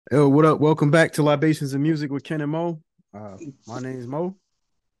Yo, what up? Welcome back to Libations and Music with Ken and Mo. My name is Mo.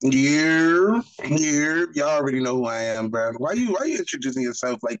 Yeah. Y'all already know who I am, bro. Why you introducing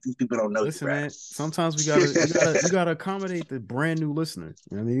yourself like these people don't know you, Listen, bro? man. Sometimes we gotta accommodate the brand new listener.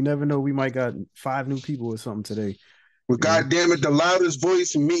 I mean, you never know. We might got five new people or something today. But You know? goddamn it, the loudest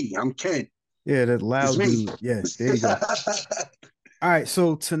voice in me. I'm Ken. Yeah, that It's loud me. dude. Yeah, there you go. All right.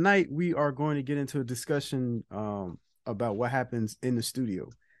 So tonight we are going to get into a discussion about what happens in the studio.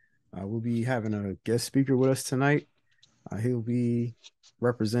 We'll be having a guest speaker with us tonight. He'll be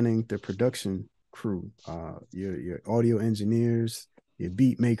representing the production crew, your audio engineers, your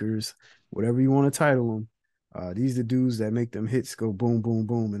beat makers, whatever you want to title them. These are the dudes that make them hits go boom, boom,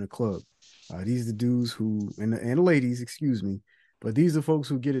 boom in a club. These are the dudes who and the ladies, excuse me, but these are folks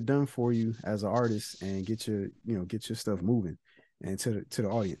who get it done for you as an artist and get your stuff moving and to the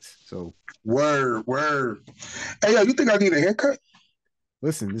audience. So Word. Hey, yo, you think I need a haircut?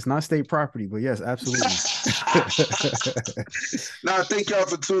 listen, it's not state property, but yes, absolutely. Nah, thank y'all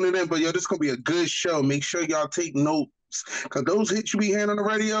for tuning in. But yo, this is gonna be a good show. Make sure y'all take notes. Cause those hits you be hearing on the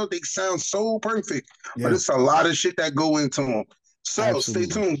radio, they sound so perfect. But Yeah, it's a lot of shit that go into them. So stay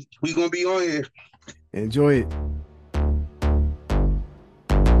absolutely. tuned. We gonna be on here. Enjoy it.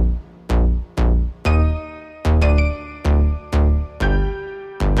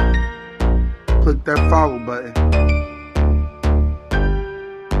 Click that follow button.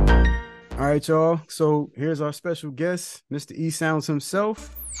 All right, y'all. So here's our special guest, Mr. E Sounds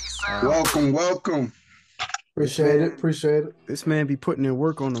himself. Welcome. This Appreciate it. man, Appreciate it. this man be putting in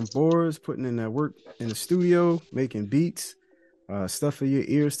work on them boards, putting in that work in the studio, making beats, stuff for your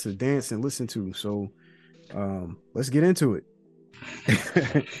ears to dance and listen to. So let's get into it.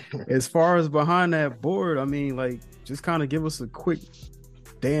 As far as behind that board, I mean, like, just kind of give us a quick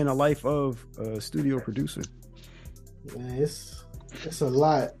day in the life of a studio producer. Man, it's a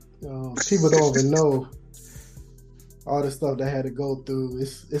lot. People don't even know all the stuff that I had to go through.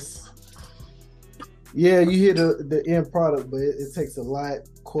 It's yeah, you hear the end product, but it takes a lot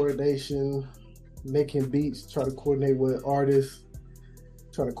coordination, making beats, try to coordinate with artists,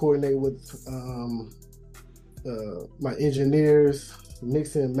 try to coordinate with my engineers,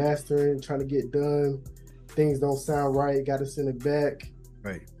 mixing and mastering, trying to get done. Things don't sound right, got to send it back.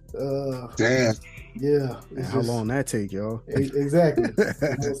 Right. Damn. Yeah, And how long that take, y'all? Exactly. You know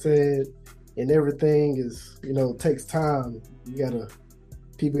what I'm saying? And everything is, takes time.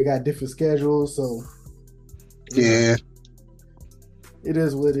 People got different schedules, so Yeah. it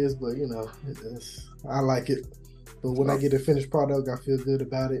is what it is. But I like it. But when I get a finished product, I feel good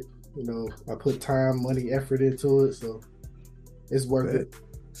about it. I put time, money, effort into it, so it's worth it.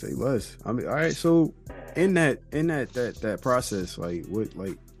 Say less. I mean, all right. So in that process, like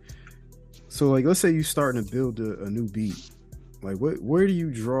let's say you starting to build a new beat. Like, where do you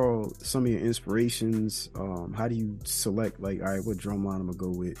draw some of your inspirations? How do you select, like, all right, what drum line I'm gonna go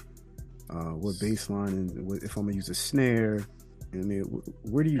with? What bass line, and if I'm gonna use a snare? I mean,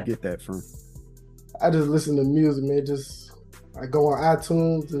 where do you get that from? I just listen to music, man. I go on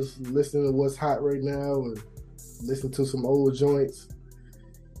iTunes, just listen to what's hot right now, and listen to some old joints,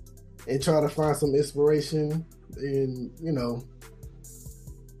 and try to find some inspiration. And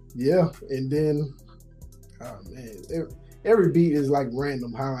yeah. And then, oh man, every beat is like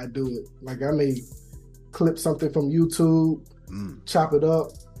random how I do it. Like, I may clip something from YouTube, chop it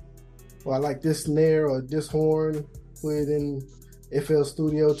up, or I like this snare or this horn, put it in FL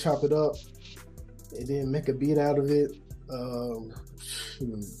Studio, chop it up, and then make a beat out of it.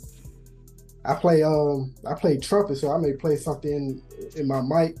 I play trumpet, so I may play something in my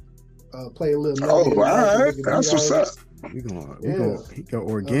mic, play a little Oh, melody. all right. That's what's up. We got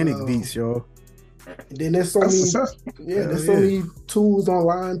organic beats, y'all. And then there's so many tools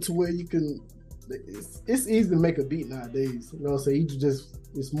online to where you can. It's easy to make a beat nowadays. You know, so you just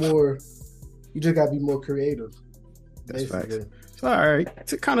gotta be more creative. That's facts. So, all right,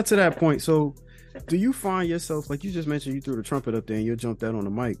 to that point. So, do you find yourself, like you just mentioned, you threw the trumpet up there and you jumped out on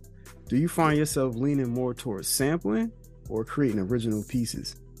the mic? Do you find yourself leaning more towards sampling or creating original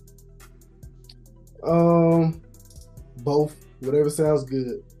pieces? Both. Whatever sounds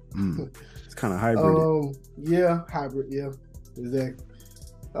good. It's kind of hybrid. Yeah, hybrid. Yeah, exactly.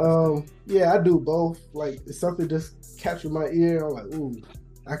 Yeah, I do both. Like, if something just captured my ear, I'm like, ooh,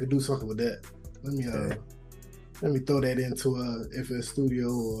 I could do something with that. Let me throw that into a FL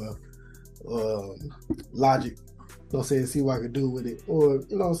Studio or Logic. You know what I'm saying? See what I could do with it. Or,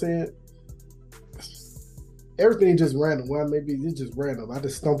 you know what I'm saying? Everything just random. Well, maybe it's just random. I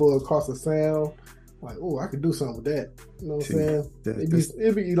just stumble across a sound. Like, oh, I could do something with that. You know what I'm saying?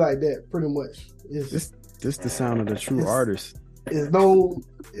 It'd be like that, pretty much. This the sound of the true artist.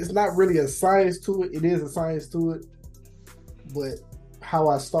 it's not really a science to it. It is a science to it, but how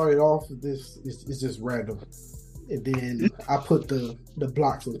I started off with this is just random. And then I put the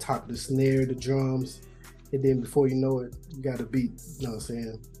blocks on top of the snare, the drums, and then before you know it, you got a beat. You know what I'm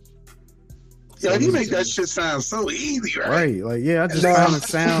saying? Yeah, you make that shit sound so easy, right? Right, like I just found a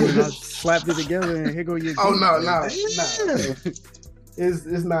sound and I slapped it together and here go your beat. Oh no.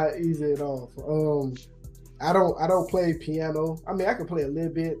 It's not easy at all. I don't play piano. I mean, I can play a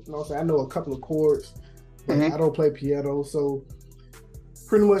little bit. You know what I'm saying? I know a couple of chords, but I don't play piano. So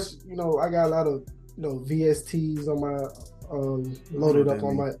pretty much, I got a lot of VSTs on my loaded up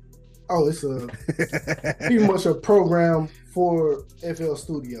on my. Oh, it's pretty much a program for FL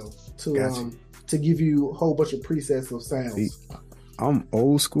Studio to give you a whole bunch of presets of sounds. See, I'm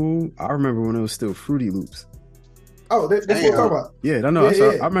old school. I remember when it was still Fruity Loops. Oh, that's what I'm talking about. Yeah, I know. I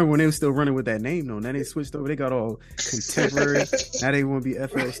remember when they were still running with that name though. Now they switched over. They got all contemporary. Now they want to be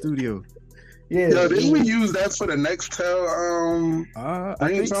FL Studio. Yeah. Yo, didn't we use that for the Nextel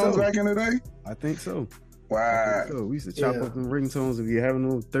ringtones back in the day? I think so. Wow. So we used to chop up them ringtones if you having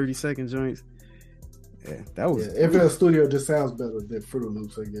them 30-second joints. Yeah, that was. Yeah, FL Studio just sounds better than Fruity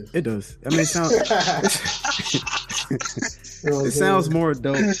Loops, I guess. It does. I mean, it sounds. It sounds more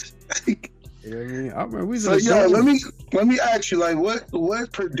adult. You know what I mean? I remember we. So let me ask you, like,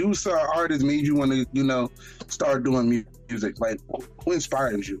 what producer or artist made you want to, start doing music? Like, who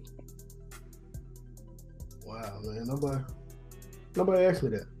inspired you? Wow, man, nobody asked me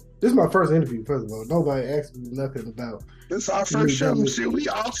that. This is my first interview, first of all. Nobody asked me nothing about. This is our first show. Shit, we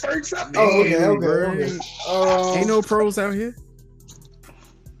all first up. Oh, okay. Ain't no pros out here.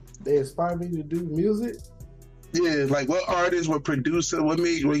 They inspired me to do music. Yeah, like what artist, what producer, what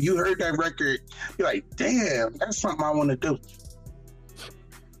made when you heard that record, you're like, damn, that's something I want to do.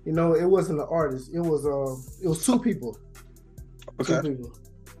 It wasn't an artist. It was two people. Okay. Two people.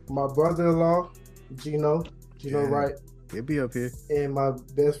 My brother-in-law, Gino Wright. He'll be up here. And my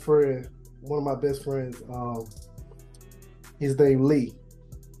best friend, one of my best friends, his name Lee.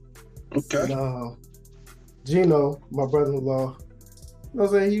 Okay. And, Gino, my brother-in-law, what I'm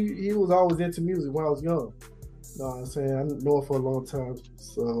saying, he was always into music when I was young. You know what I'm saying? I know him for a long time.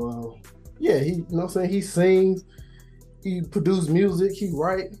 So, he, what I'm saying, he sings, he produced music, he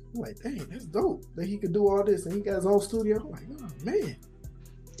write. I'm like, dang, that's dope that he could do all this and he got his own studio. I'm like, oh, man.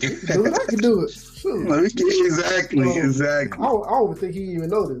 I can do it. Shoot. Exactly. I don't even think he even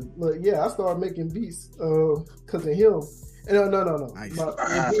noticed. But yeah, I started making beats because of him. And no. Nice.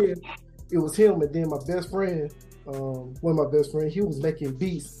 It was him, and then my best friend, one of my best friends, he was making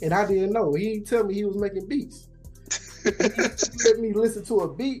beats, and I didn't know. He didn't tell me he was making beats. He let me listen to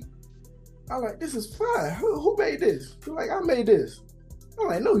a beat. I'm like, this is fire. Who made this? He's like, I made this. I'm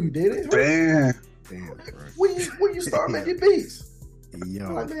like, no, you didn't. Damn. When you start making beats? Yo.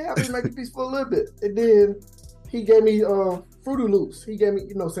 I'm like, man, I've been making beats for a little bit. And then he gave me Fruity Loops. He gave me,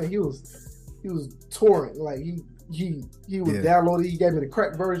 saying he was touring. Like he was downloading. He gave me the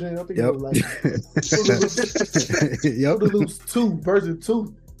crack version. I think it was like Fruity Loops 2, version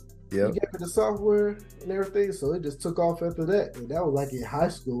 2. Yep. He gave me the software and everything. So it just took off after that. And that was like in high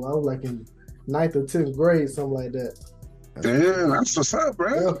school. I was like in 9th or 10th grade, something like that. Damn, that's what's up,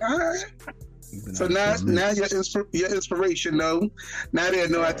 bro. Yeah. All right. So now your inspiration, though. Now they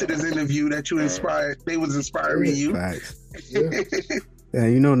know after this interview that you inspired. They was inspiring you. Facts. Yeah,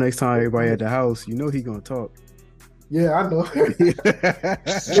 next time everybody at the house, he gonna talk. Yeah, I know. Me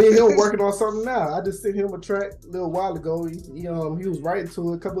and him working on something now. I just sent him a track a little while ago. He was writing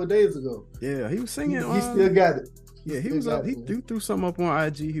to it a couple of days ago. Yeah, he was singing. He still got it. Yeah, he was up. He threw something up on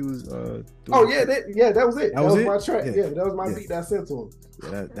IG. He was. That was it. That was my track. Yeah, that was my beat that I sent to him.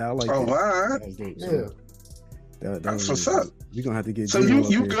 Yeah, that I like. Oh, wow. Yeah. That's what's up. We're gonna have to get. So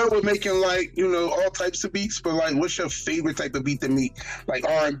you good with making all types of beats, but what's your favorite type of beat to make? Like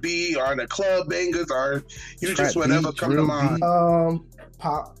R&B or the club bangers, or you just whatever come to mind?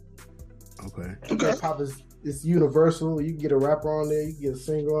 Pop. Okay. Yeah, pop is universal. You can get a rapper on there. You can get a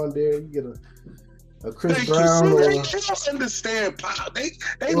singer on there. You get a Chris Brown. They don't understand pop.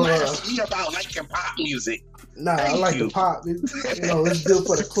 They laugh me about liking pop music. Nah, I like the pop. It's good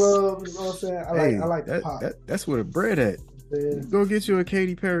for the club. You know what I'm saying? I like the pop. That's where the bread at. Yeah. Go get you a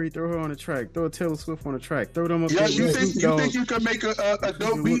Katy Perry, throw her on the track. Throw a Taylor Swift on the track. Throw them up. Yeah, you think you can make a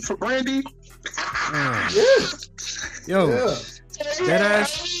dope beat for Brandy? Yeah. Yo, yeah. That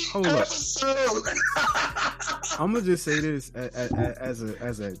ass. Hold up. I'm gonna just say this as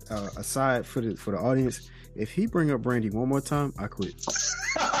a aside for the audience. If he bring up Brandy one more time, I quit.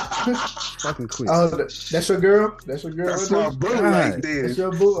 Fucking quit. Oh, that's your girl. That's your girl. That's my boo right there. That's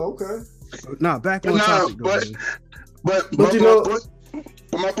your boo. Okay. Nah, back on topic. But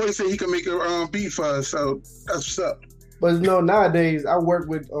my boy said he can make a beat for us, so that's what's up. But nowadays I work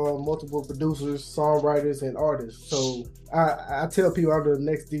with multiple producers, songwriters, and artists. So I tell people I'm the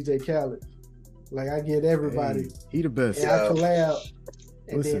next DJ Khaled. Like I get everybody. Hey, he the best. And I collab.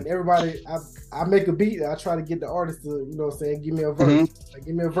 And then everybody, I make a beat. And I try to get the artist to, you know what I'm saying, give me a verse. Mm-hmm. Like,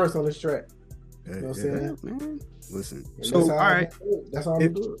 give me a verse on this track. You know what I'm saying? Man. Listen. And so, all right. That's how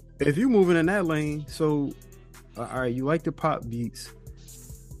I'm doing it. If you're moving in that lane, so, all right, you like the pop beats.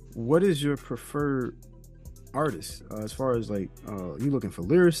 What is your preferred artist? As far as like, you looking for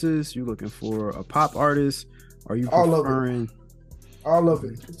lyricists? You looking for a pop artist? Are you preferring? All of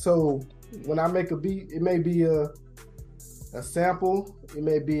it. So, when I make a beat, it may be a sample, it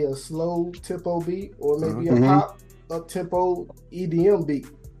may be a slow tempo beat, or it may be a pop up tempo EDM beat.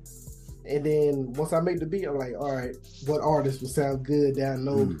 And then once I make the beat, I'm like, all right, what artist would sound good that I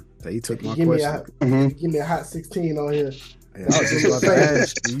know? They took my question. Give me a hot 16 on here. Yeah, I was just about to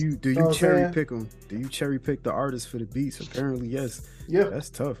ask, do you cherry pick them? Do you cherry pick the artists for the beats? Apparently, yes. Yeah, that's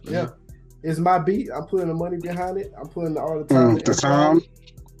tough. Man. Yeah, it's my beat. I'm putting the money behind it. I'm putting all the time. The time.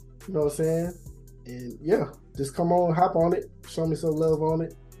 You know what I'm saying? And yeah, just come on, hop on it, show me some love on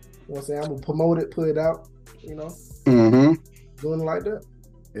it. You know what I'm saying? I'm gonna promote it, put it out. You know, doing it like that.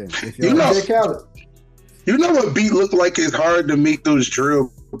 Yeah, you know what beat look like? It's hard to make those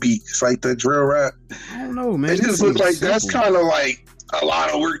drill beats, like the drill rap. I don't know, man. It just looks like simple. That's kind of like a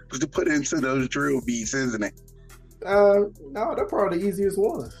lot of work to put into those drill beats, isn't it? No, they're probably the easiest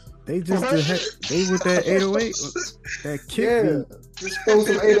ones. They just they with that 808, that kick beat. Just throw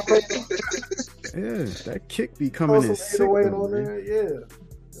some 808. Yeah, that kick beat coming in sick. 808 on there, yeah.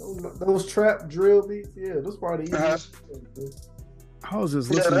 Those trap drill beats, yeah, those probably the easiest. I was just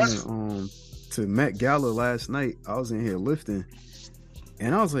listening to Met Gala last night. I was in here lifting,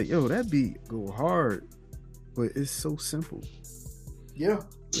 and I was like, "Yo, that beat go hard, but it's so simple." Yeah,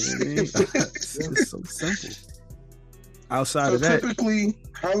 you know what I mean? It's so simple. Outside of that, typically,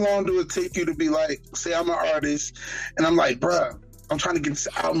 how long do it take you to be like, say I'm an artist, and I'm like, bruh, I'm trying to get this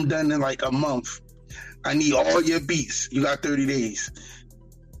album done in like a month. I need all your beats. You got 30 days.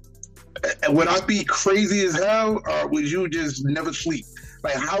 And would I be crazy as hell, or would you just never sleep?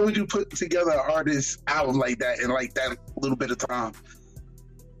 Like, how would you put together an artist album like that in like that little bit of time?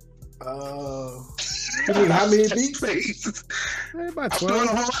 You mean how many beats? About 12. I'm doing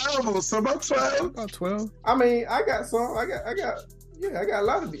a whole album, so about 12. About 12. I mean, I got some. I got a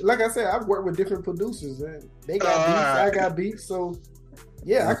lot of beats. Like I said, I've worked with different producers, and they got beats. I got beats, so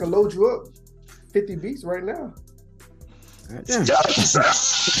yeah, I can load you up 50 beats right now. Okay. I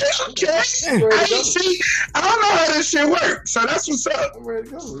don't know how this shit works, so that's what's up. I'm ready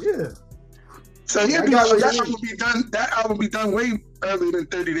to go. Yeah. So that album be done way earlier than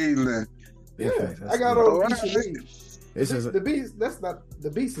 30 days then. Yeah, I got all the beats. The beats. That's not the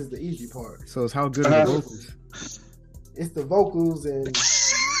beats. Is the easy part. So it's how good are the vocals? It's the vocals and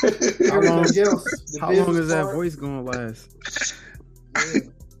how long is that part. Voice gonna last? Yeah.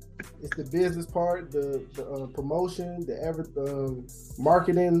 It's the business part, the promotion, the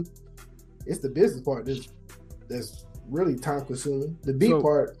marketing. It's the business part that's really time consuming. The beat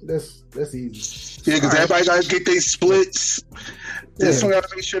part, that's easy. Yeah, because everybody gotta get their splits. This one gotta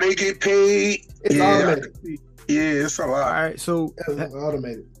make sure they get paid. It's automated. Yeah, it's a lot. All right, so it's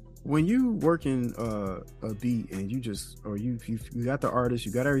automated. When you working a beat and you got the artist,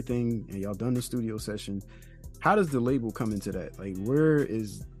 you got everything, and y'all done the studio session, how does the label come into that? Like, where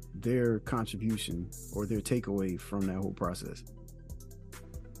is their contribution or their takeaway from that whole process?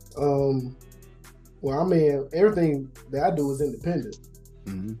 Well, I mean, everything that I do is independent.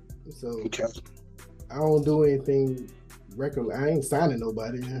 Mm-hmm. So I don't do anything regular. I ain't signing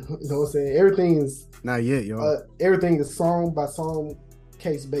nobody. You know what I'm saying? Everything's not yet, y'all. Everything is song by song,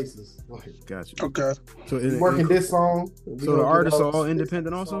 case basis. Gotcha. Okay. So working this song. So the artists are all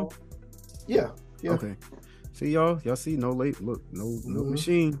independent also? Yeah. Okay. See y'all see no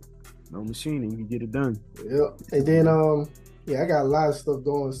machine, and you can get it done. Yeah. And then I got a lot of stuff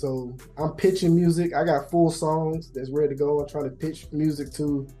going. So I'm pitching music. I got full songs that's ready to go. I'm trying to pitch music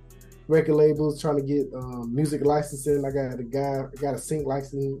to record labels, trying to get music licensing. I got a sync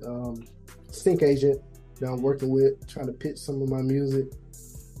license, sync agent that I'm working with, trying to pitch some of my music.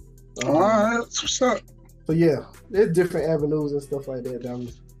 All right, that's what's up. So yeah, there's different avenues and stuff like that. I'm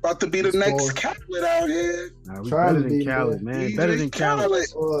about to be the next Khaled out here. Nah, we better than Khaled, man. Better than Khaled.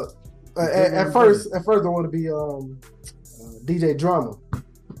 At first, I want to be DJ Drama.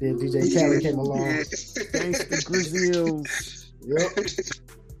 Then DJ Khaled came along. Gangsta Grizzlies. Yep.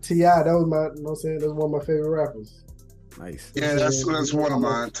 T.I., that was that's one of my favorite rappers. Nice. Yeah, that's one of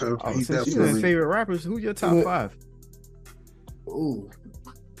mine too. Since you got favorite rappers, who's your top 5? Ooh.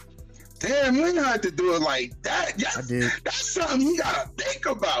 Damn, you ain't had to do it like that. Yeah, I did. That's something you gotta think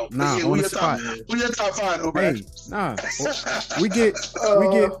about. Nah, yeah, on we the spot. We your top 5, okay? Hey, nah. We get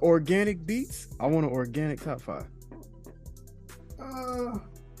organic beats. I want an organic top 5. I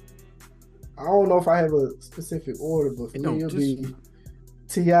don't know if I have a specific order, but for me it'll be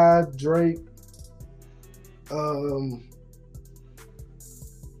T.I., Drake,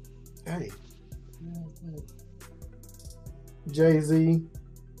 Jay-Z.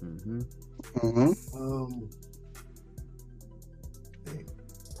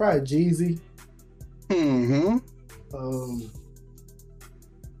 Probably Jeezy.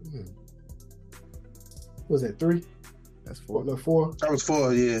 Was that 3? That's 4. No, 4. That was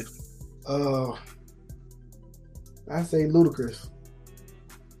 4, yeah. I say Ludacris.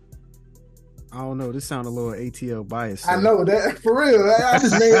 I don't know. This sounds a little ATL biased. I know that for real. I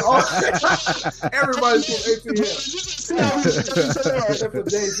just named all everybody from ATL. Except for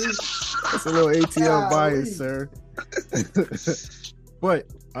Jay-Z. That's a little ATL bias, sir. But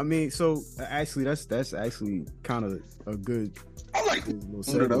I mean, so actually, that's actually kind of a good. I like little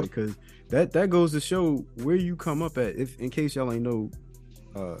segue because that goes to show where you come up at. If in case y'all ain't know,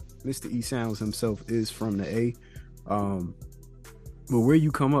 Mr. E Sounds himself is from the A. But where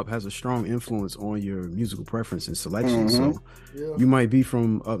you come up has a strong influence on your musical preference and selection. So you might be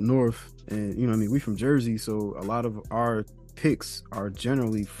from up north, and you know what I mean, we from Jersey, so a lot of our picks are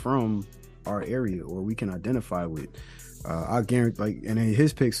generally from our area or we can identify with. I guarantee, like, and then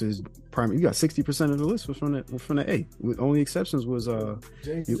his picks is primary. You got 60% of the list was from the A. With only exceptions was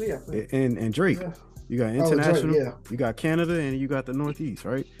Jay-Z, and Drake. Yeah. You got international, Drake, you got Canada, and you got the Northeast,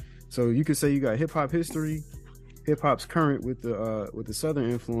 right? So you could say you got hip hop history, hip hop's current with the Southern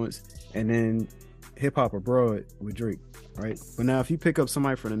influence, and then hip hop abroad with Drake, right? But now if you pick up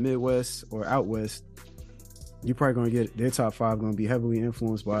somebody from the Midwest or out West, you're probably gonna get their top 5 gonna be heavily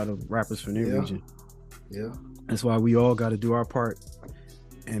influenced by the rappers from their region. Yeah. That's why we all got to do our part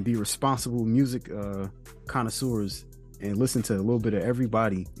and be responsible music connoisseurs and listen to a little bit of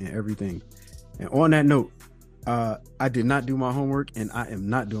everybody and everything. And on that note, I did not do my homework, and I am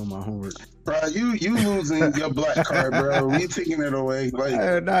not doing my homework. Bro, you losing your black card, bro. We taking it away. Like,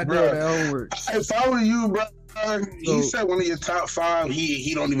 I am not doing that homework. If I were you, bro, he said one of your top 5.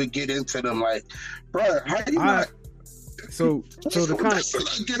 He don't even get into them. Like, bro, how you not? So the kind of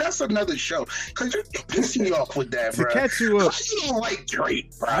that's another show because you're pissing me off with that, bro. To catch you up, you don't like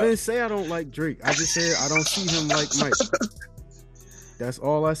Drake, bro. I didn't say I don't like Drake. I just said I don't see him like Mike. That's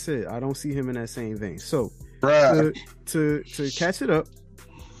all I said. I don't see him in that same vein. So, to catch it up,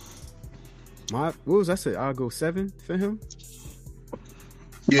 what was I say? I'll go 7 for him.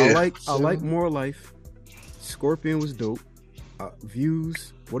 Yeah, I like More Life. Scorpion was dope.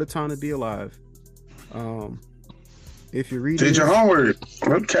 Views. What a Time to Be Alive. If you're reading, did your homework?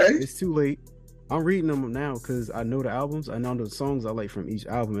 Okay, it's too late. I'm reading them now because I know the albums, I know the songs I like from each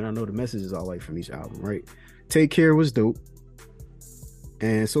album, and I know the messages I like from each album. Right? Take Care was dope,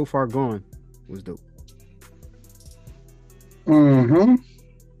 and So Far Gone was dope.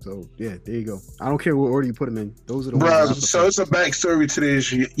 So yeah, there you go. I don't care what order you put them in. Those are the bro. ones. So it's a backstory to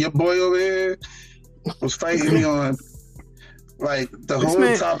this. Your boy over here was fighting me on. Like the this whole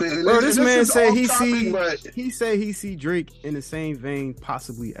man, topic. Bro, this man said he see Drake in the same vein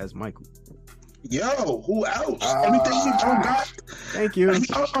possibly as Michael. Yo, who else? Only thing he don't got. Thank you.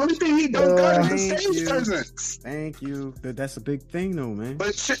 Only thing he don't got is the stage presence. Thank you. That's a big thing, though, man.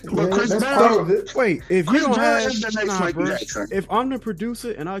 But Chris Brown. Wait, if you don't have, bro, if I'm the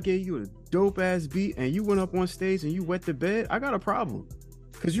producer and I gave you a dope ass beat and you went up on stage and you wet the bed, I got a problem.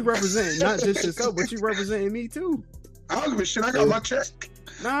 Because you represent not just yourself, but you representing me too. I don't give a shit. I got my check.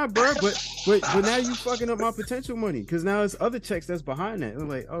 Nah, bro, but now you fucking up my potential money because now it's other checks that's behind that. I'm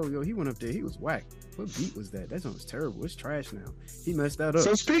like, oh, yo, he went up there, he was whack. What beat was that? That sounds terrible. It's trash now. He messed that up.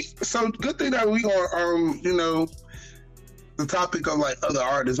 So good thing that we are the topic of like other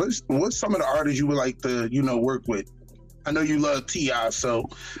artists. What's some of the artists you would like to work with? I know you love T.I., so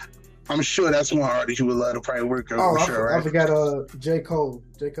I'm sure that's one artist you would love to probably work with. Right? I forgot J. Cole.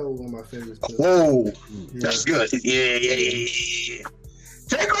 J. Cole was one of my favorites too. Whoa, that's good. Yeah.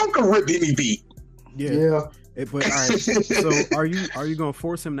 J. Cole can rip any beat. Yeah. But all right. So are you gonna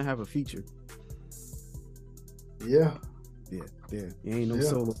force him to have a feature? Yeah. You ain't no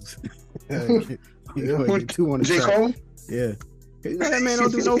solos. Two on the J. Cole? Yeah. That man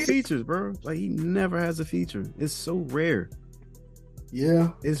don't do no features, bro. Like he never has a feature. It's so rare. Yeah.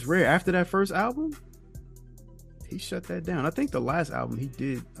 It's rare. After that first album, he shut that down. I think the last album he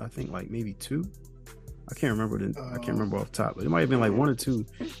did, I think like maybe 2. I can't remember I can't remember off top, but it might have been like 1 or 2.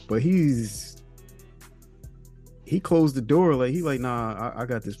 But he he closed the door. Like he like, nah, I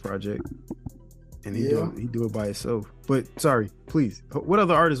got this project, and he do it by himself. But sorry, please, what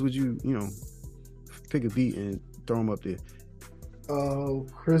other artists would you pick a beat and throw them up there?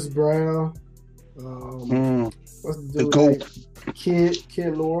 Chris Brown. What's the dude?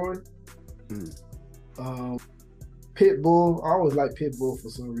 Kid Lauren. Pitbull. I always like Pitbull for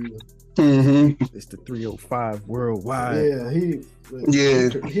some reason. Mm-hmm. It's the 305 worldwide. Yeah,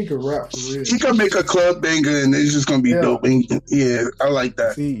 he could rap for real. He could make a club banger and it's just gonna be dope. And, I like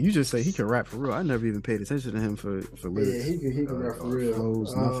that. See, you just say he can rap for real. I never even paid attention to him for lyrics. Yeah, he can rap for real.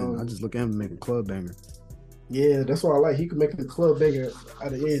 Flows, nothing. I just look at him and make a club banger. Yeah, that's what I like. He can make a club banger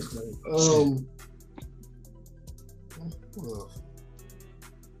out of anything. What else?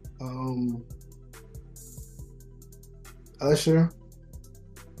 Usher.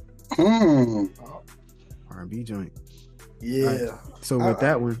 R&B joint. Yeah. Right. So with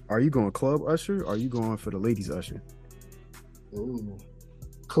that one, are you going club Usher or are you going for the ladies Usher? Ooh.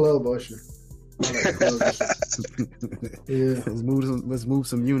 Club Usher. I like club Usher. Yeah. Let's move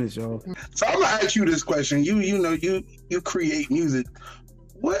some units, y'all. So I'm gonna ask you this question. You create music.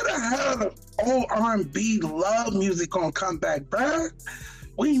 Where the hell the old R&B love music gonna come back, bruh?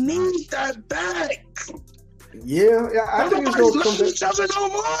 We need that back. Yeah, I think it's gonna come back. Each other no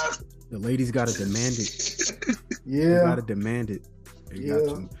more. The ladies gotta demand it. Yeah, they gotta demand it. They got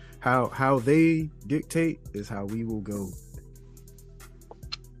to. How they dictate is how we will go.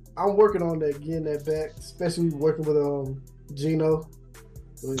 I'm working on that, getting that back, especially working with Gino.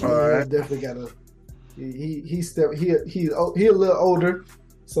 Right. Definitely gotta. He a little older,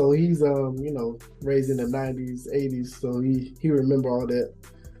 so he's raised in the 90s, 80s, so he remember all that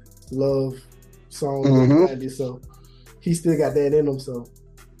love songs in the 90s, so he still got that in him. So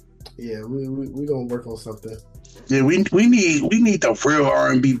yeah, we gonna work on something. Yeah, we need the real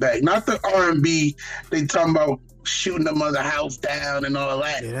R&B back, not the R&B they talking about shooting the mother house down and all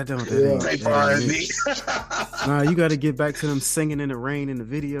that. Yeah, that type R&B. Nah, you got to get back to them singing in the rain in the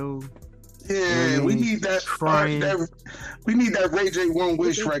video. Yeah, we need that crying. We need that Ray J One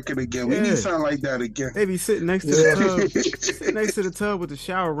Wish record again. We need something like that again. They be sitting next to the tub, sitting next to the tub with the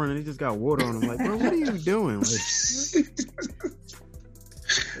shower running. They just got water on them. Like, bro, what are you doing? Like,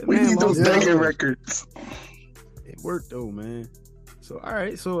 we need those banging records. It worked though, man. So all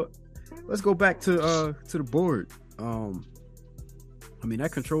right, so let's go back to the board. I mean,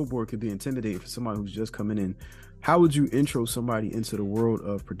 that control board could be intimidating for somebody who's just coming in. How would you intro somebody into the world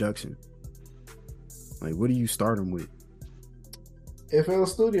of production? Like, what do you start them with? FL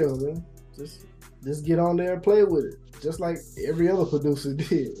Studio, man. Just get on there and play with it, just like every other producer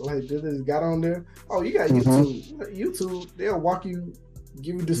did. Like, just got on there. Oh, you got YouTube. YouTube, they'll walk you,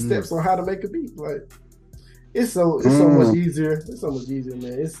 give you the steps on how to make a beat. Like, it's so much easier. It's so much easier,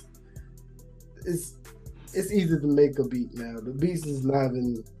 man. It's easy to make a beat now. The beats is not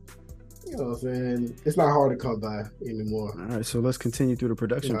even, you know what I'm saying? It's not hard to come by anymore. All right, so let's continue through the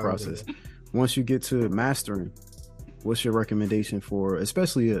production process. Once you get to mastering, what's your recommendation for,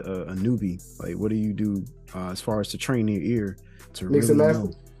 especially a newbie? Like, what do you do as far as to train your ear to mix really and master?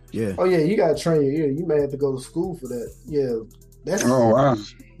 know? Yeah. Oh yeah, you gotta train your ear. You may have to go to school for that. Yeah,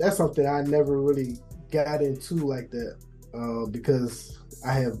 that's something I never really got into like that because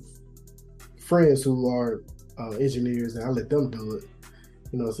I have friends who are engineers and I let them do it.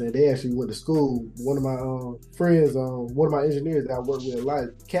 You know what I'm saying? They actually went to school. One of my friends, one of my engineers that I work with a lot,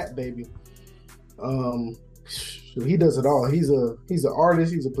 Cat Baby. He does it all. He's an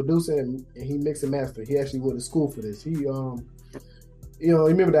artist. He's a producer, and he mix and master. He actually went to school for this. He, you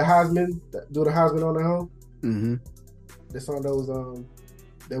remember that Heisman? Do the Heisman on the home? Mm-hmm. The song that was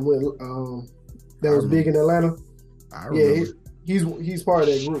that was big in Atlanta. I remember. Yeah, he's part of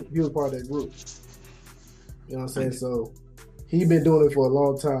that group. He was part of that group. You know what I'm saying? So he been doing it for a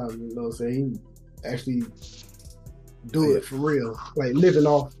long time. You know what I'm saying? He actually do it for real, like living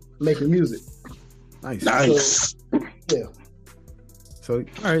off making music. Nice. So, yeah. So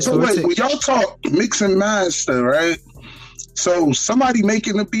all right. So wait, when y'all talk mix and master, right? So somebody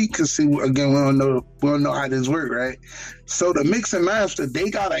making the beat, cause see, again, we don't know how this works, right? So the mix and master,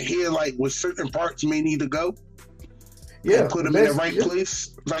 they gotta hear like what certain parts may need to go. Yeah, and put them in the right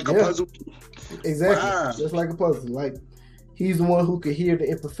place, like a puzzle. Exactly, wow. Just like a puzzle. Like he's the one who could hear the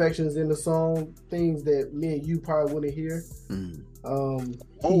imperfections in the song, things that me and you probably wouldn't hear.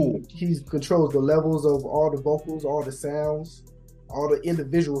 He controls the levels of all the vocals, all the sounds, all the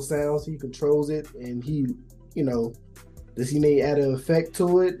individual sounds. He controls it, and he, does he need to add an effect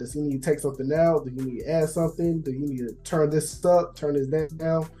to it? Does he need to take something out? Do he need to add something? Do you need to turn this up, turn this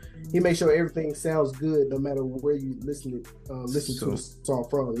down? He makes sure everything sounds good no matter where you listen to the song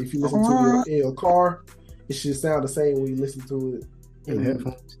from. If you listen to it in your car, it should sound the same when you listen to it in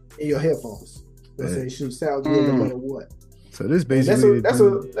your headphones. You know what I'm saying? It should sound good no matter what. So this basically that's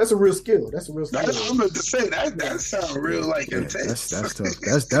a real skill. That's a real skill. I'm about to say that sounds real intense. That's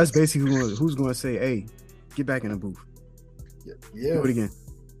tough. That's basically who's going to say, "Hey, get back in the booth. Yeah. Do it again.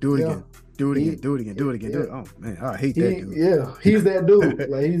 Do it again. Do it again. Do it again. Do it again. Do it. Oh man, I hate that dude. Yeah, he's that dude.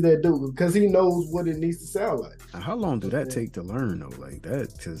 Like he's that dude because he knows what it needs to sound like. Now, how long do that take to learn though? Like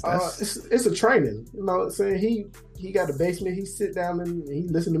that, because it's a training. You know what I'm saying? He got a basement. He sit down and he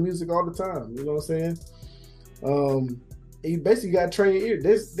listen to music all the time. You know what I'm saying? You basically got to train your ear.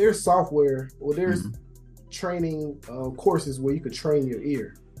 There's software or there's training courses where you could train your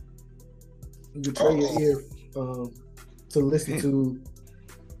ear. You could train your ear to listen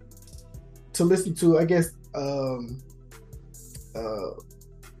to. I guess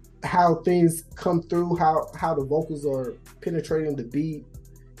how things come through, how the vocals are penetrating the beat.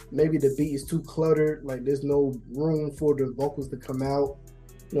 Maybe the beat is too cluttered, like there's no room for the vocals to come out.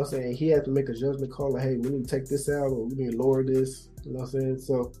 You know what I'm saying? He had to make a judgment call like, hey, we need to take this out or we need to lower this. You know what I'm saying?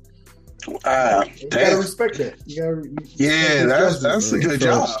 So you gotta respect that. That's a good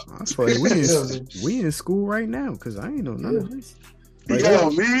job. I feel like we in school right now because I ain't know none of this. Like,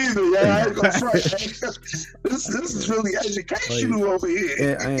 me either. I ain't gonna front. This is really educational over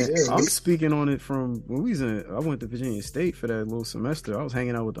here. I'm speaking on it from when I went to Virginia State for that little semester. I was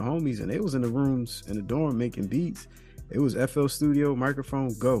hanging out with the homies, and they was in the rooms in the dorm making beats. It was FL Studio,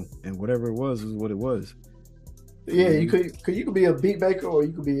 microphone, go, and whatever it was what it was. Yeah, you could be a beat maker or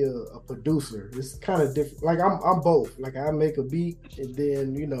you could be a producer. It's kind of different. Like I'm both. Like I make a beat, and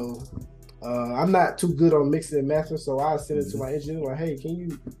then I'm not too good on mixing and mastering, so I send it to my engineer like, hey, can you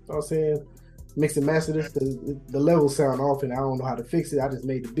know what I'm saying, mix and master this because the levels sound off and I don't know how to fix it. I just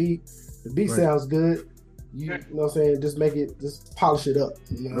made the beat. The beat sounds good. You know what I'm saying? Just polish it up.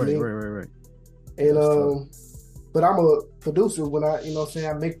 You know what I mean? Right. And but I'm a producer when I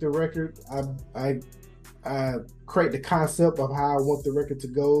make the record. I create the concept of how I want the record to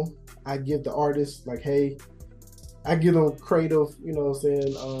go. I give the artist like, hey, I give them creative,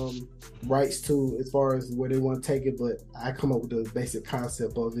 rights to as far as where they want to take it, but I come up with the basic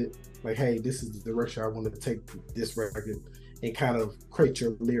concept of it. Like, hey, this is the direction I want to take this record and kind of create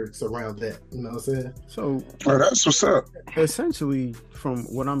your lyrics around that. You know what I'm saying? So that's what's up. Essentially, from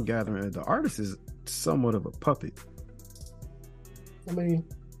what I'm gathering, the artist is somewhat of a puppet. I mean,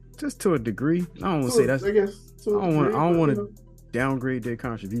 just to a degree. I don't want to say that's. I guess. I don't want to downgrade their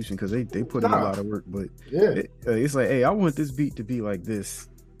contribution because they put in a lot of work. But it's like, hey, I want this beat to be like this.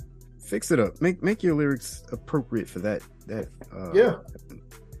 Fix it up. Make your lyrics appropriate for that. Yeah,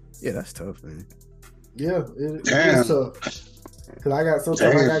 that's tough, man. Yeah, it's tough. Because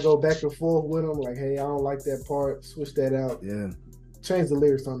sometimes I gotta go back and forth with them. Like, hey, I don't like that part. Switch that out. Yeah. Change the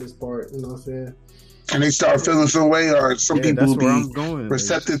lyrics on this part. You know what I'm saying? And they start feeling some way, or some people will be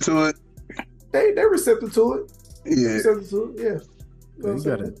receptive to it. They're receptive to it. Yeah. Receptive to it. Yeah. You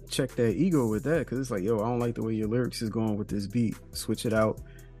gotta check that ego with that because it's like, yo, I don't like the way your lyrics is going with this beat. Switch it out.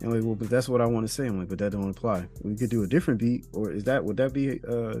 And like, well, but that's what I want to say. I'm like, but that don't apply. We could do a different beat, or would that be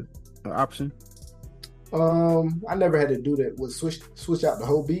an option? I never had to do that. Would switch out the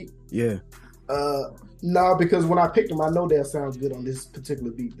whole beat? Yeah. No, because when I picked them, I know they'll sound good on this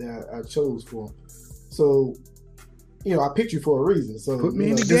particular beat that I chose for them. So, I picked you for a reason. So put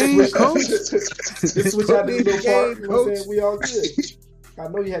me in the game, coach. Just switch out this little part. You know what I'm saying? We all good. I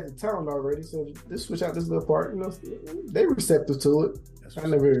know you had the talent already, so just switch out this little part. They receptive to it. I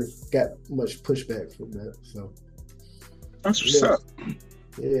never got much pushback from that. So that's what's up.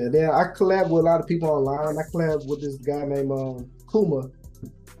 Yeah, then I collab with a lot of people online. I collab with this guy named Kuma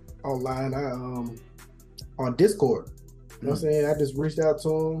online. On Discord. You know what I'm saying? I just reached out to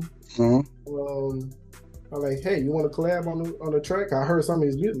him. Mm-hmm. I'm like, hey, you want to collab on the track? I heard some of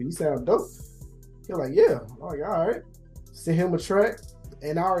his music. He sound dope. He's like, yeah. I'm like, all right. Sent him a track,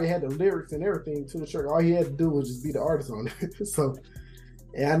 and I already had the lyrics and everything to the track. All he had to do was just be the artist on it. So,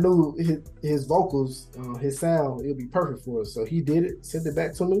 and I knew his vocals, his sound, it would be perfect for us. So he did it, sent it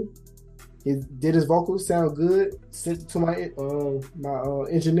back to me. He did his vocals, sound good. Sent it to my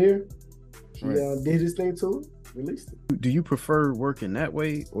engineer. He did his thing to it. Released it. Do you prefer working that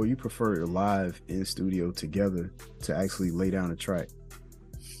way, or you prefer live in studio together to actually lay down a track?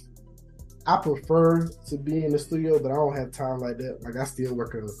 I prefer to be in the studio, but I don't have time like that. Like I still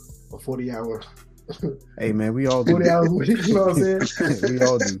work a 40-hour. Hey man, we all do. 40 hours a week, you know what I'm saying? We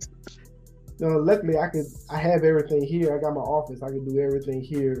all do. Luckily I have everything here. I got my office. I can do everything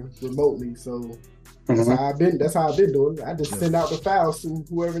here remotely. So that's how I've been doing it. I just send out the files to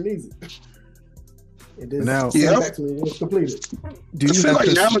whoever needs it. and then Now- send Yeah. it back to me when it's completed. Do I you feel have like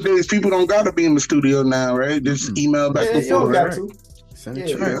to nowadays people don't gotta be in the studio now, right? Just email back Yeah, and you don't forth. got right. to. send Yeah, a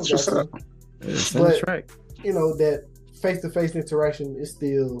you track? don't That's got what's to. up. Yeah, send a But- track. You know, that face-to-face interaction is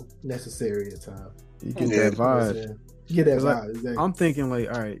still necessary at times. You get Yeah. that You know what I'm vibe. saying? Get that 'Cause I- vibe, exactly. I'm thinking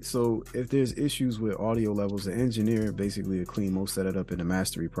like, all right, so if there's issues with audio levels, the engineer basically will clean most of that up in the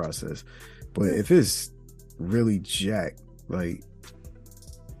mastery process. But if it's really jacked, like,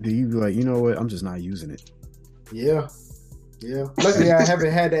 do you be like, you know what? I'm just not using it. Yeah. Yeah. Luckily, I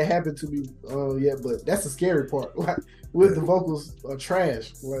haven't had that happen to me yet, but that's the scary part. Like, with the vocals are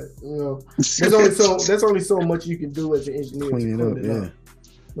trash. Like, you know, there's only so much you can do as an engineer Clean to it up, clean it yeah. up. You know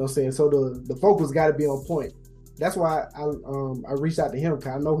what I'm saying? So the vocals got to be on point. That's why I reached out to him,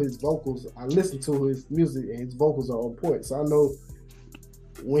 because I know his vocals. I listen to his music and his vocals are on point. So I know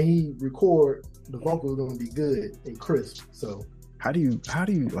when he record, the vocals are gonna be good and crisp. So How do you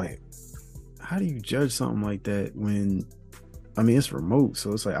judge something like that when, I mean, it's remote,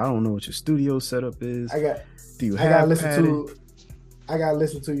 so it's like I don't know what your studio setup is. I Do you gotta have listen padding? I gotta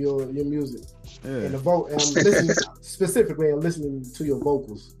listen to your music and Yeah. and I'm listening specifically. I'm listening to your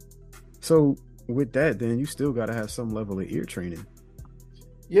vocals. So with that, then you still got to have some level of ear training.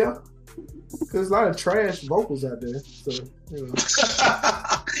 Yeah, because a lot of trash vocals out there. So you know,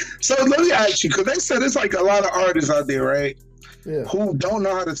 So let me ask you, because they said there's like a lot of artists out there, right, yeah. who don't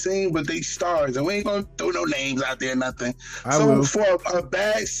know how to sing, but they stars, and we ain't gonna throw no names out there, nothing. I So will. for a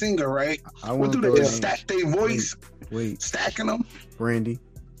bad singer, right, I what want do to they throw do? names. Stack their voice, Wait, stacking them? Brandy.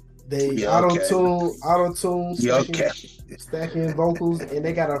 They Yeah, okay. auto tune, Yeah, stacking, okay. stacking vocals, and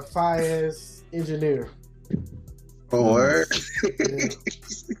they got a fire ass engineer. Oh, word. Yeah.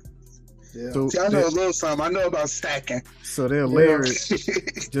 Yeah. So See, I know a little something. I know about stacking. so they'll Yeah. layer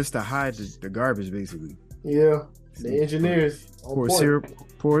it just to hide the garbage, basically. Yeah, the engineers on Pour point. syrup,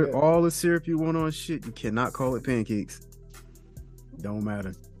 pour Yeah. all the syrup you want on shit. You cannot call it pancakes. Don't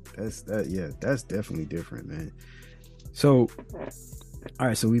matter. That's definitely different, man. So, all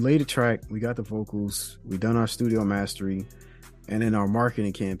right, so we laid the track, we got the vocals, we done our studio mastery, and then our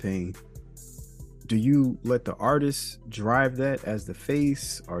marketing campaign. Do you let the artist drive that as the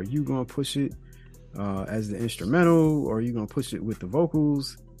face? Are you gonna push it as the instrumental, or are you gonna push it with the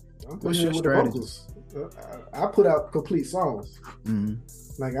vocals? I'm What's pushing your it with strategy? the vocals. I put out complete songs. Mm-hmm.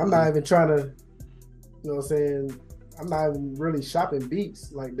 Like, I'm not even trying to, you know what I'm saying? I'm not even really shopping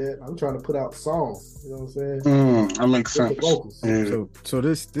beats like that. I'm trying to put out songs. You know what I'm saying? That makes With sense. the vocals. Yeah. So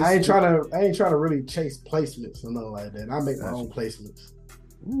this I ain't trying to really chase placements or nothing like that. I make my Gotcha. own placements.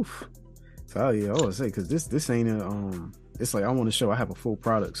 Oof. So yeah, I would say, because this ain't a it's like I want to show I have a full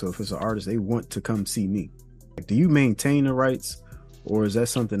product. So if it's an artist, they want to come see me. Like, do you maintain the rights, or is that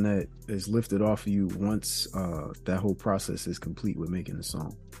something that is lifted off of you once that whole process is complete with making the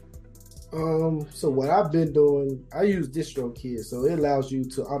song? So what I've been doing, I use DistroKid, so it allows you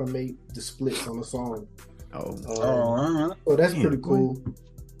to automate the splits on a song. Oh, all right. So that's Damn, pretty boy.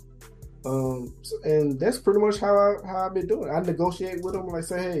 cool. And that's pretty much how I've been doing. I negotiate with them, like,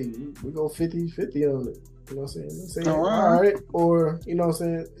 say, hey, we go 50-50 on it. You know what I'm saying? They say, Oh, wow. all right. Or, you know what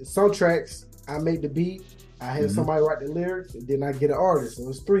I'm saying? Some tracks, I make the beat, I have Mhm. somebody write the lyrics, and then I get an artist. So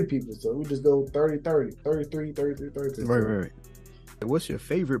it's 3 people. So we just go 30-30, 33, 33, 33. right. What's your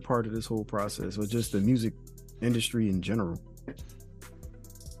favorite part of this whole process, or just the music industry in general?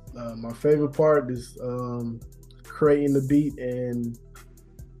 My favorite part is creating the beat and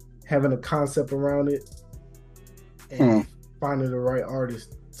having a concept around it and finding the right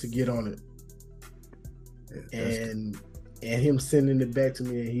artist to get on it. Yeah, And him sending it back to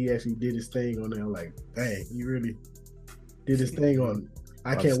me, and he actually did his thing on there. Like, dang, he really did his thing on it.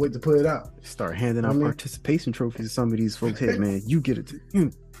 I can't wait to put it out. start handing out I mean- participation trophies to some of these folks. Hey, man, you get it.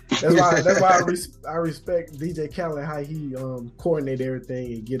 To, That's why I respect DJ Khaled, how he coordinate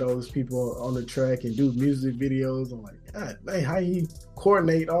everything and get all those people on the track and do music videos. I'm like, God, man, how he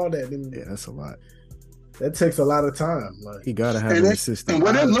coordinate all that? And yeah, that's a lot. that takes a lot of time. Like, He gotta have And an it- assistant. And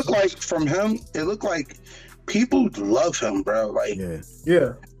what it looked like from him, it looked like people love him, bro. Like,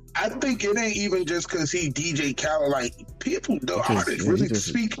 yeah, I think it ain't even just because he DJ Khaled. Like, people, the Because, artists yeah, he really just-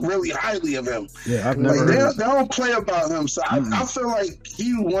 speak really highly of him. Yeah, I've Like, never they, heard. they don't play about him. So Mm-mm. I feel like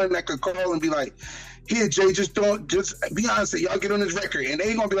he one that could call and be like, here, Jay, just be honest. Y'all get on this record. And they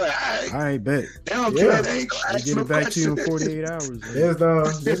ain't going to be like, all right. I bet. They don't Yeah. care. They ain't going to They ask get no it back to you in questions. 48 hours.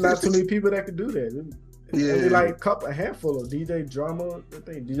 Man. there's not too many people that could do that. Yeah. Only like a handful of DJ Drama. I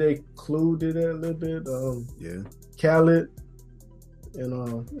think DJ Clue did that a little bit. Yeah. Khaled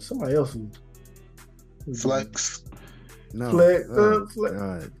and somebody else who Flex. No. Flex,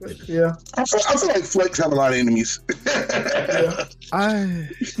 God. yeah. I feel like Flex have a lot of enemies. Yeah.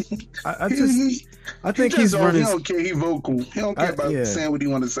 I think he he's running. He don't care. He vocal. He don't care about saying what he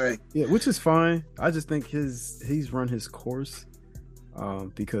want to say. Yeah, which is fine. I just think he's run his course,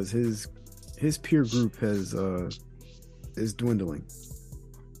 because his peer group is dwindling.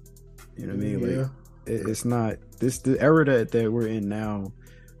 You know what I mean? Like it's not the era that we're in now.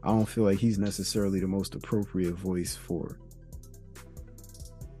 I don't feel like he's necessarily the most appropriate voice for.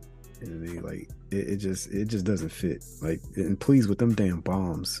 You know what I mean? Like it just doesn't fit. Like, and please with them damn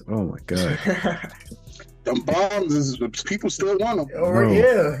bombs. Oh my god. Them bombs is people still want them. Oh,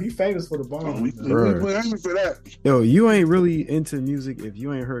 yeah, he famous for the bombs. We're aiming for that. Yo, you ain't really into music if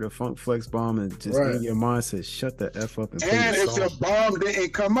you ain't heard a Funk Flex bomb and just in your mind says shut the F up and play and the if song. the bomb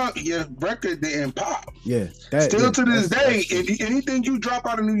didn't come up, your record didn't pop. Yeah, to this day, anything you drop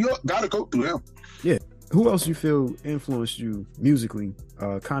out of New York gotta go through him. Yeah. Who else you feel influenced you musically,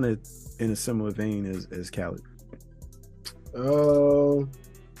 kind of in a similar vein as Khaled?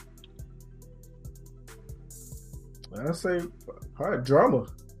 I say probably Drama.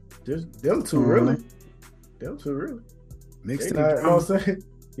 Just them two, really. Them two, really. Mixtape Drama. You know what I'm saying?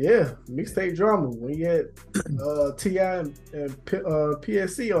 Yeah, mixtape Drama. When you had T.I. and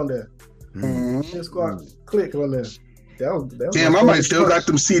PSC on there. Hit Squad Click on there. That was damn, I might still got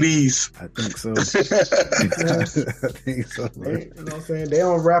them CDs. I think so. I think so. You know what I'm saying? They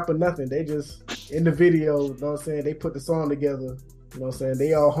don't rap or nothing. They just in the video, you know what I'm saying? They put the song together. You know what I'm saying?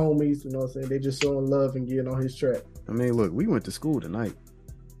 They all homies, you know what I'm saying? They just showing love and getting on his track. I mean, look, we went to school tonight.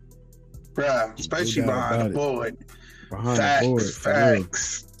 Bruh, especially behind the board. Behind facts, the board.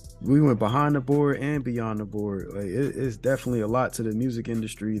 Facts. We went behind the board and beyond the board. Like it's definitely a lot to the music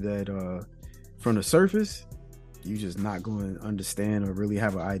industry that from the surface, you just not going to understand or really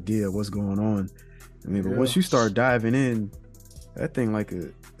have an idea of what's going on. I mean, but once you start diving in, that thing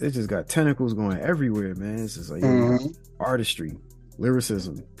it just got tentacles going everywhere, man. It's just like artistry,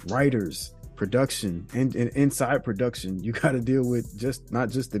 lyricism, writers, production, and inside production, you got to deal with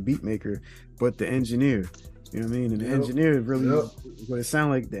not just the beat maker, but the engineer. You know what I mean? And the engineer really, what it sounds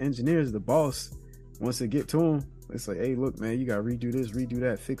like, the engineer is the boss. Once they get to him, it's like, hey, look, man, you got to redo this, redo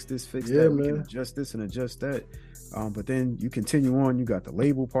that, fix this, fix that. Man. We can adjust this and adjust that. But then you continue on. You got the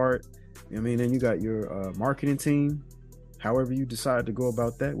label part. You know what I mean? Then you got your marketing team. However you decide to go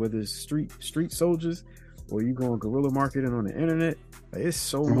about that, whether it's street soldiers or you going guerrilla marketing on the internet, like, it's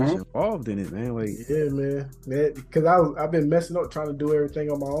so much involved in it, man. Like, yeah, man. Because I've been messing up trying to do everything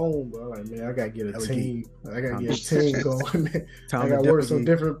on my own, but like, man, I gotta get a team. I gotta get a team going. Man. I gotta work with some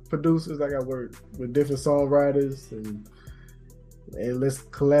different producers. I gotta work with different songwriters, and let's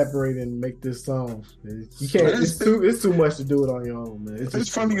collaborate and make this song. You can't. It's too much to do it on your own, man. It's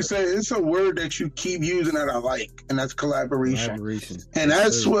funny you say it's a word that you keep using that I like, and that's collaboration. And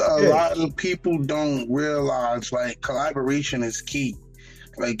that's what a lot of people don't realize. Like, collaboration is key.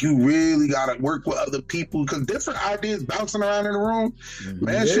 Like, you really gotta work with other people because different ideas bouncing around in the room.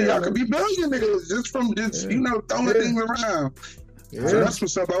 Man, shit, y'all could be billionaires just from throwing things around. Yeah. So that's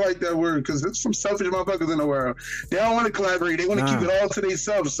what's up. I like that word because there's some selfish motherfuckers in the world. They don't want to collaborate. They want to keep it all to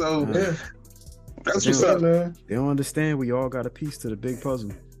themselves. So that's what's up, man. They don't understand. We all got a piece to the big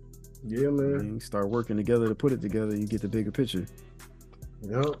puzzle. Yeah, man. And you start working together to put it together. You get the bigger picture.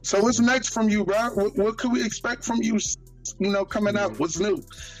 Yep. So what's next from you, bro? What could we expect from you? Coming out. What's new?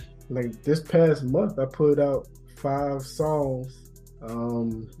 Like this past month, I put out 5 songs.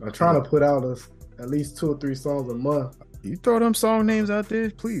 I'm trying to put out at least 2 or 3 songs a month. You throw them song names out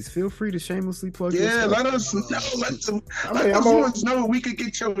there, please feel free to shamelessly plug. Yeah, let us know. Let us know we could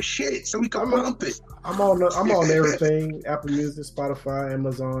get your shit so we can pump it. I'm on everything: Apple Music, Spotify,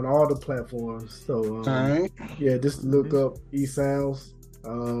 Amazon, all the platforms. So yeah, just look up eSounds,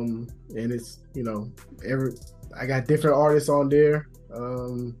 and it's I got different artists on there.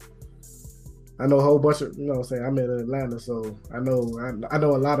 I know a whole bunch of I'm in Atlanta, so I know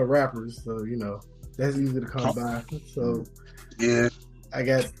a lot of rappers. So that's easy to come by. So yeah, I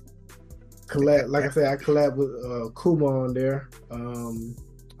got collab. Like I said, I collab with Kuma on there. I don't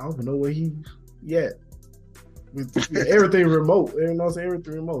even know where he yet. Everything remote.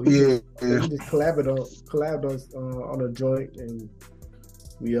 Everything remote. He just collabed on a joint, and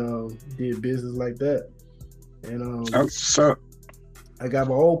we did business like that. And that's up. I got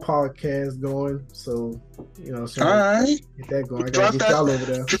my old podcast going, so all right, get that going. I gotta get y'all over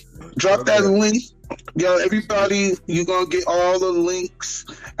there. Drop that link. Yo, everybody, you're gonna get all the links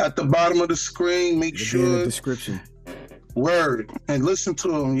at the bottom of the screen. Make sure in the description. Word and listen to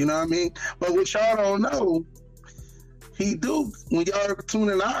them. You know what I mean? But what y'all don't know, He do. When y'all tune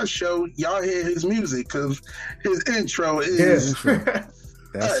in our show, y'all hear his music because his intro is.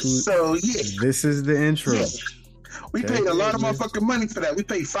 So yeah, this is the intro. Yeah. We paid a lot of motherfucking money for that. We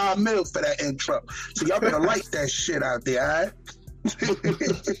paid $5 million for that intro. So y'all better like that shit out there, all right?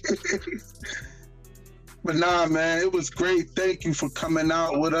 But nah, man, it was great. Thank you for coming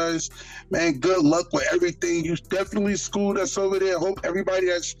out with us. Man, good luck with everything. You definitely schooled us over there. Hope everybody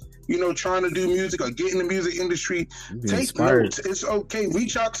that's, trying to do music or get in the music industry, take notes. It's okay.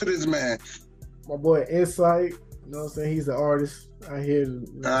 Reach out to this man. My boy Insight, you know what I'm saying? He's an artist. I hear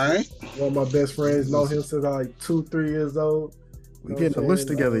one of my best friends know him since I was like 2-3 years old. We getting a list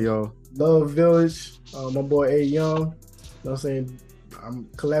together, y'all. Love Village, my boy A Young. You know what I'm saying? I'm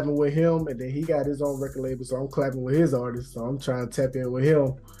collabing with him, and then he got his own record label, so I'm collabing with his artist. So I'm trying to tap in with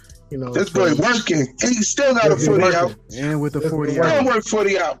him. This boy working, and he still got a 40 out. And with the 40 out. And work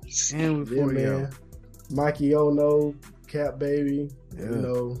 40 hours. And with 40 out. Mikey Ono, Cap Baby,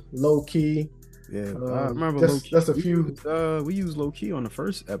 Low Key. Yeah, I remember Low Key. That's a few. We used Low Key on the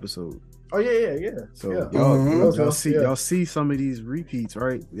first episode. Oh yeah. So y'all see some of these repeats,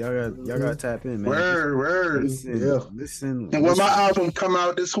 right? Y'all got to tap in, man. Word. Listen. And when my album come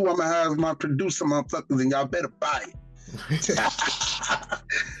out, this who I'm gonna have my producer, motherfuckers, and y'all better buy it.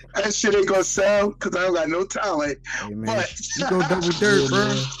 That shit ain't gonna sell because I don't got no talent. Hey, man, but you go double dirt,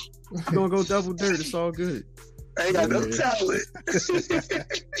 bro. You gonna go double dirt? It's all good. I ain't got no talent.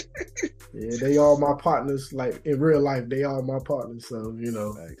 Yeah, they all my partners. Like in real life, they all my partners. So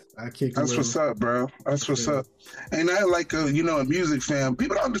I kick. That's what's up, bro. That's what's up. Ain't that like a music fan?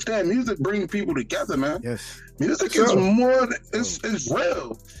 People don't understand music brings people together, man. Yes, music is more. It's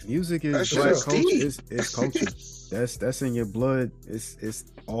real. Music is black culture. It's culture. That's in your blood. It's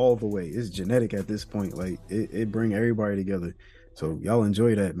all the way. It's genetic at this point. Like it bring everybody together. So y'all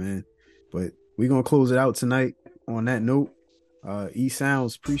enjoy that, man. But we gonna close it out tonight on that note. E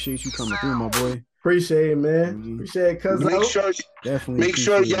Sounds, appreciate you coming through, my boy. Appreciate it, man. Appreciate it, cousin. Make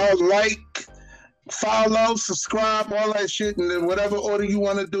sure y'all like, follow, subscribe, all that shit, and then whatever order you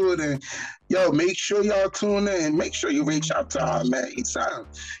want to do it in. Yo, make sure y'all tune in. Make sure you reach out to our man E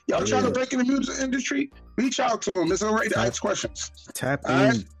Sounds. Y'all trying to break in the music industry? Reach out to him. It's all right to ask questions. Tap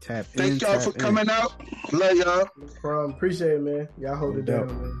in. Thank y'all for coming out. Love y'all. No problem. Appreciate it, man. Y'all hold it down,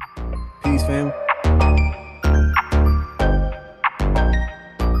 man. Peace, fam.